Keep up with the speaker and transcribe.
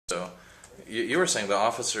So you were saying the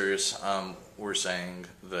officers were saying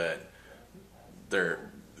that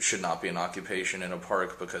there should not be an occupation in a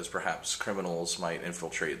park because perhaps criminals might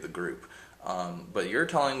infiltrate the group. But you're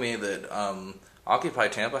telling me that Occupy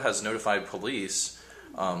Tampa has notified police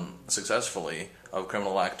successfully of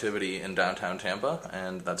criminal activity in downtown Tampa,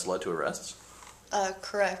 and that's led to arrests?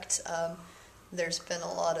 Correct. There's been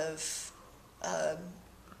a lot of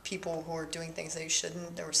people who are doing things they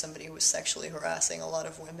shouldn't. There was somebody who was sexually harassing a lot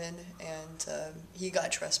of women, and he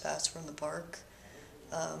got trespassed from the park.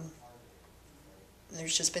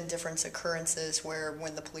 There's just been different occurrences where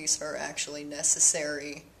when the police are actually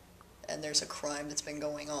necessary and there's a crime that's been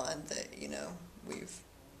going on that, we've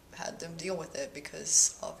had them deal with it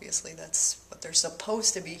because obviously that's what they're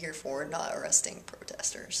supposed to be here for, not arresting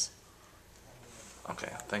protesters.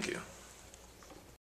 Okay, thank you.